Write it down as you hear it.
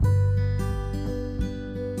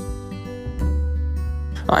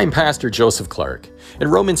I'm Pastor Joseph Clark. In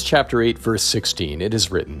Romans chapter 8, verse 16, it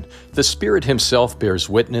is written, "The Spirit himself bears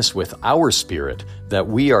witness with our spirit that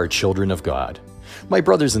we are children of God." My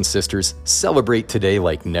brothers and sisters, celebrate today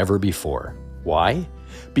like never before. Why?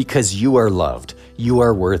 Because you are loved, you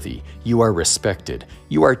are worthy, you are respected,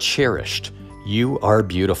 you are cherished, you are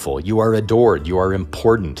beautiful, you are adored, you are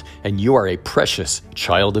important, and you are a precious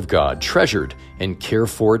child of God, treasured and cared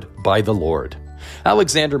for by the Lord.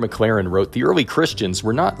 Alexander Maclaren wrote, "The early Christians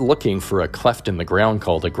were not looking for a cleft in the ground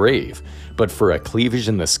called a grave, but for a cleavage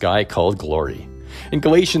in the sky called glory." In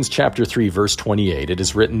Galatians chapter 3, verse 28, it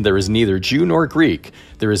is written, "There is neither Jew nor Greek,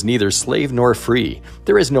 there is neither slave nor free,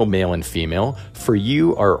 there is no male and female, for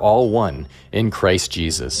you are all one in Christ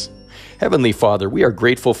Jesus." Heavenly Father, we are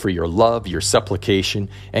grateful for your love, your supplication,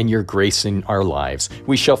 and your grace in our lives.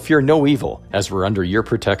 We shall fear no evil as we're under your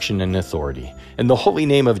protection and authority. In the holy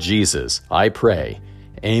name of Jesus, I pray.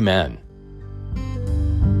 Amen.